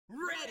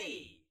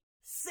Ready,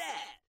 set,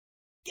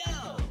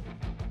 go!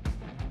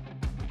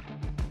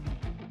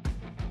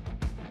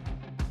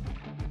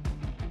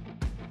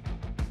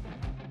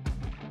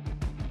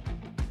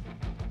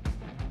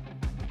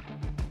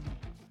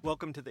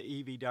 Welcome to the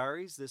EV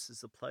Diaries. This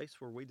is the place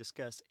where we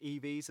discuss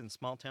EVs in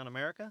small town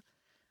America.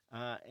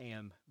 I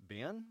am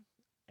Ben,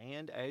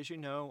 and as you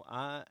know,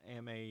 I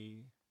am a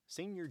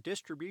senior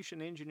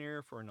distribution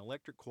engineer for an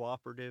electric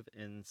cooperative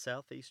in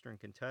southeastern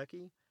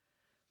Kentucky.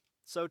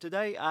 So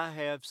today I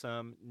have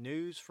some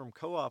news from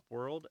Co-op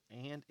World,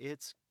 and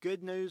it's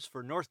good news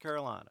for North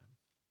Carolina.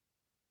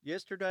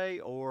 Yesterday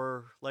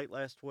or late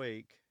last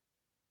week,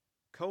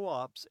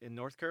 co-ops in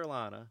North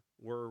Carolina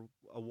were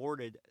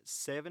awarded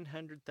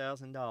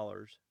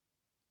 $700,000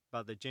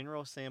 by the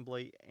General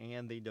Assembly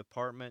and the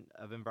Department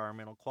of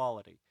Environmental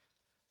Quality.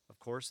 Of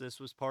course, this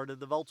was part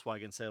of the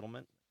Volkswagen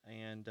settlement,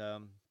 and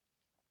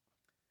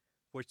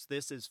which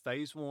this is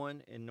phase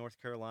one in North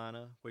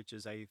Carolina, which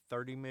is a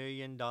 $30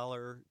 million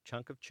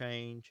chunk of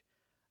change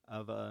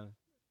of a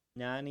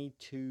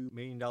 $92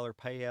 million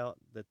payout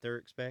that they're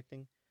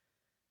expecting.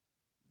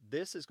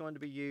 This is going to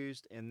be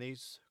used in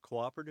these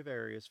cooperative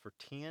areas for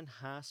 10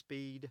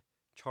 high-speed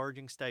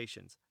charging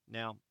stations.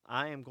 Now,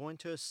 I am going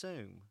to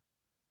assume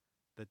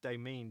that they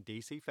mean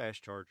DC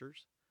fast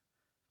chargers.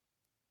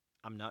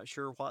 I'm not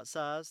sure what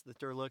size that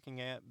they're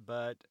looking at,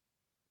 but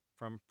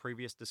from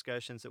previous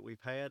discussions that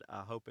we've had, I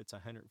hope it's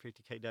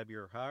 150 kW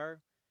or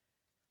higher.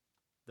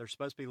 They're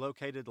supposed to be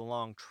located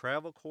along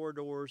travel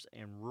corridors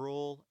in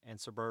rural and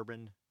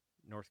suburban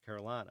North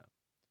Carolina.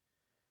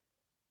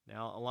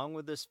 Now, along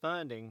with this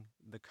funding,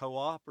 the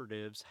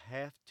cooperatives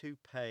have to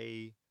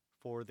pay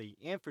for the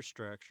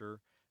infrastructure,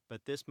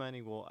 but this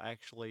money will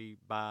actually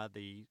buy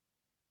the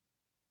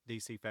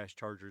DC fast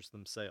chargers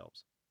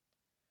themselves.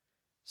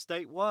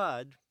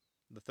 Statewide,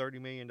 the $30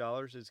 million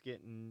is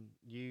getting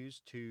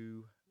used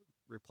to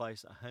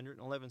replace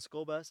 111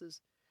 school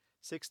buses,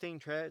 16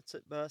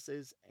 transit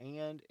buses,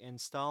 and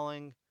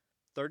installing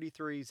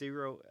 33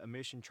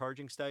 zero-emission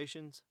charging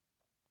stations,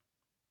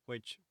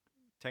 which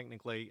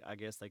technically, I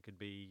guess they could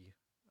be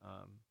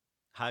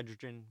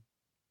hydrogen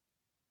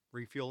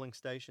refueling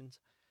stations.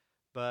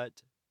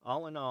 But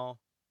all in all,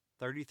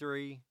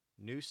 33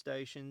 new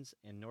stations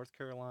in North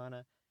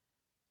Carolina.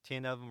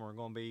 10 of them are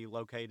going to be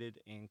located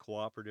in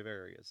cooperative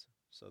areas.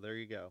 So there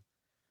you go.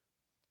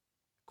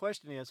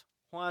 Question is,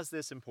 why is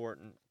this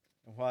important?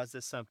 And why is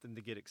this something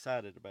to get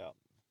excited about?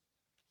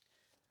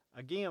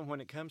 Again, when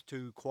it comes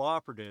to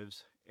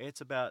cooperatives, it's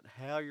about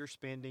how you're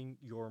spending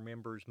your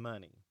members'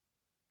 money.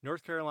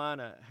 North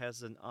Carolina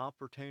has an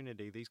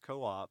opportunity, these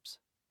co-ops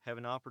have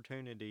an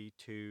opportunity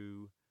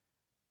to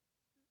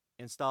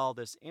install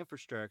this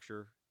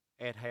infrastructure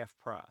at half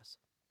price.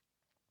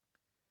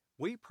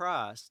 We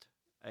priced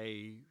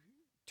a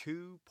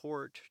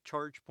 2-port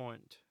charge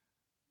point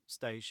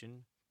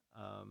station,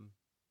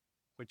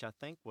 which I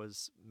think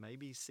was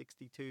maybe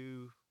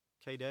 62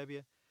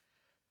 kW.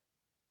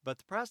 But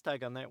the price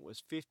tag on that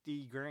was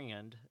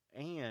 $50,000,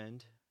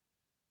 and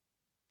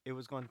it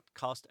was going to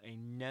cost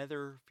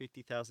another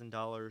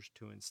 $50,000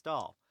 to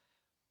install.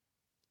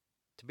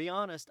 To be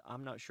honest,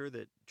 I'm not sure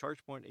that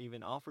ChargePoint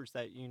even offers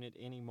that unit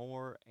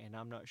anymore, and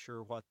I'm not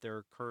sure what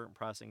their current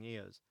pricing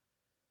is.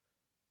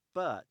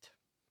 But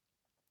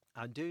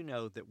I do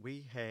know that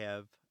we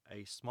have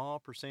a small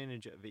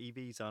percentage of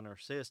EVs on our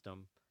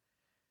system,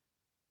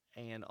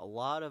 and a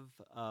lot of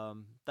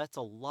that's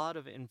a lot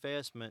of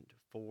investment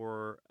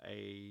for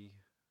a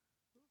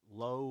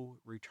low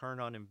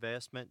return on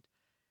investment.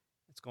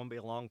 It's going to be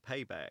a long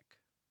payback.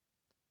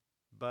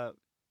 But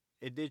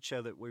it did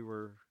show that we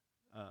were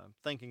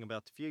thinking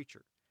about the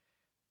future.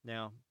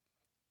 Now,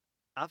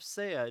 I've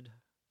said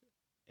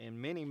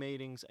in many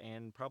meetings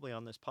and probably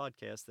on this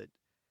podcast that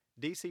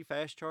DC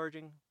fast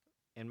charging,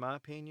 in my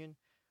opinion,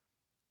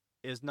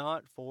 is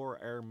not for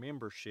our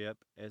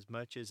membership as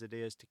much as it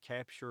is to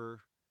capture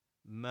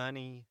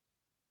money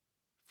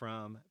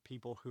from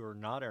people who are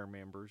not our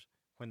members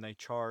when they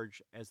charge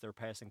as they're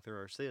passing through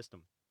our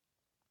system.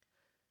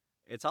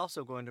 It's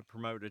also going to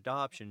promote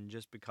adoption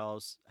just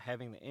because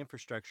having the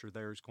infrastructure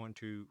there is going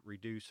to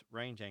reduce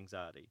range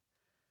anxiety.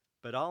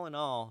 But all in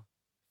all,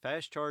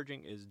 fast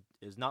charging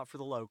is not for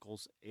the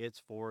locals, it's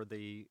for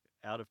the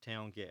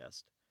out-of-town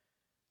guest.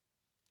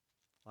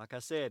 Like I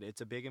said,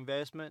 it's a big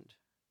investment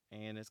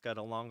and it's got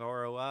a long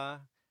ROI,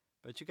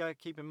 but you got to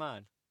keep in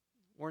mind,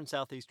 we're in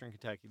southeastern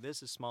Kentucky.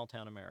 This is small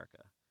town America.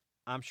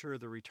 I'm sure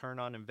the return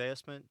on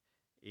investment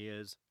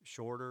is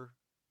shorter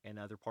in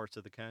other parts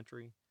of the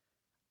country.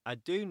 I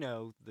do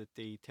know that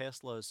the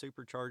Tesla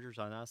superchargers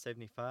on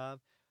I-75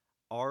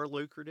 are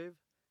lucrative,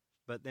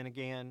 but then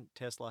again,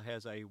 Tesla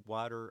has a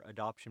wider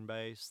adoption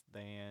base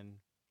than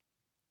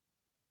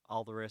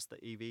all the rest of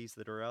the EVs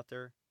that are out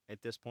there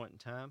at this point in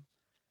time.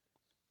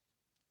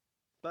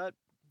 But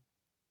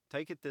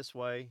take it this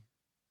way,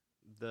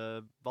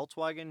 the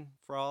Volkswagen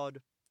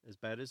fraud, as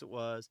bad as it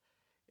was,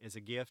 is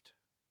a gift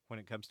when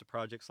it comes to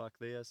projects like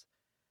this.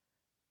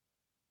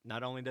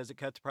 Not only does it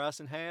cut the price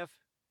in half,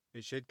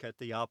 it should cut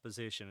the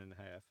opposition in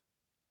half.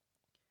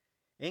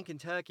 In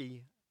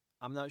Kentucky,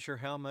 I'm not sure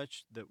how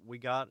much that we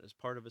got as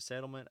part of a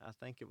settlement. I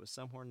think it was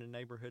somewhere in the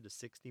neighborhood of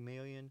 60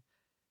 million,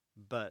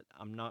 but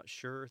I'm not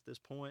sure at this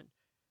point.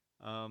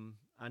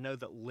 I know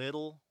that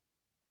little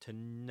to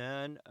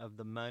none of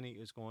the money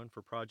is going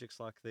for projects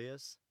like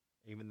this,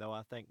 even though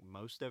I think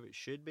most of it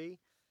should be.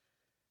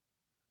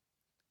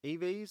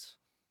 EVs,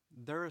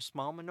 they're a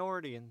small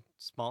minority in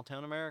small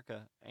town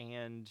America,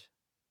 and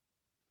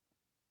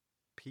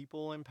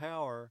people in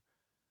power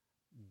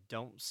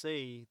don't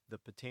see the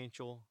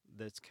potential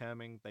that's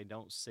coming. They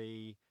don't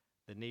see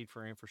the need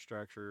for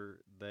infrastructure.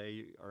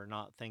 They are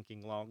not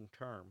thinking long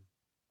term.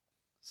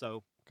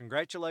 So,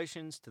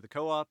 congratulations to the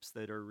co ops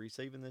that are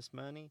receiving this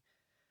money.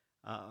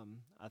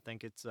 I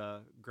think it's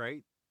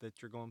great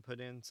that you're going to put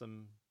in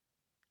some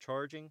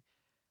charging.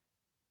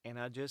 And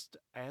I just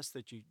ask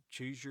that you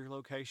choose your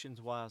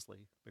locations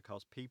wisely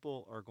because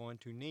people are going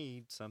to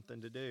need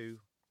something to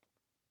do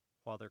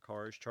while their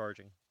car is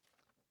charging.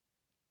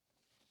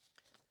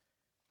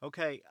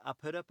 Okay, I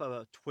put up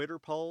a Twitter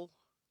poll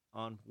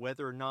on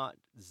whether or not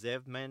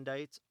ZEV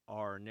mandates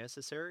are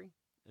necessary.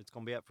 It's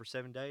going to be up for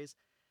 7 days.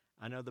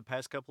 I know the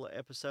past couple of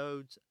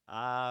episodes,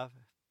 I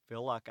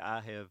feel like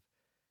I have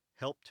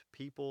helped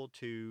people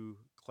to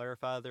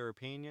clarify their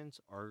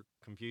opinions or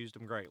confused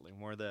them greatly,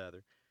 one or the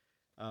other.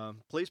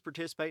 Please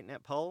participate in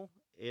that poll.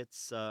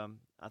 It's, I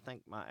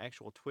think my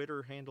actual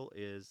Twitter handle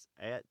is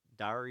at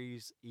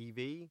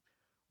DiariesEV,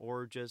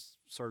 or just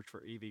search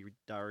for EV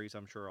Diaries.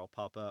 I'm sure I'll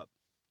pop up.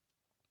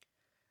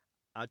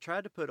 I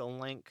tried to put a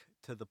link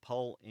to the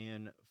poll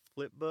in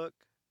Flipbook,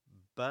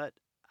 but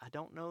I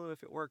don't know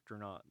if it worked or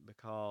not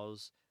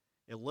because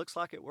it looks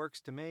like it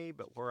works to me,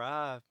 but where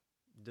I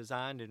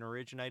designed and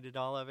originated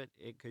all of it,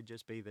 it could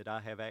just be that I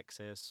have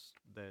access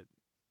that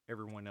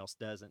everyone else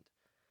doesn't.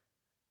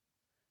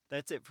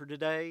 That's it for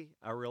today.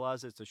 I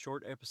realize it's a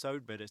short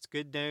episode, but it's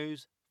good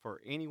news for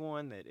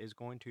anyone that is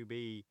going to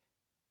be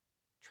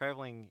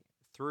traveling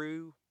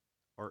through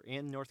or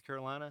in North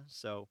Carolina.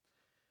 So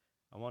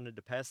I wanted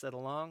to pass that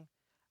along.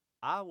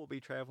 I will be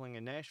traveling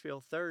in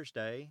Nashville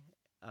Thursday.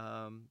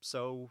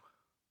 So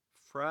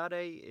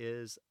Friday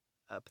is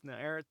up in the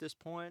air at this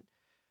point,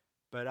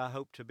 but I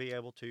hope to be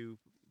able to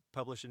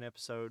publish an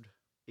episode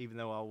even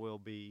though I will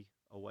be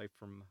away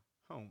from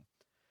home.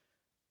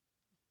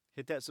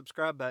 Hit that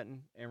subscribe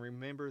button and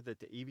remember that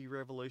the EV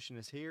revolution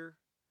is here.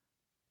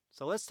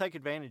 So let's take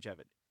advantage of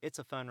it. It's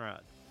a fun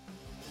ride.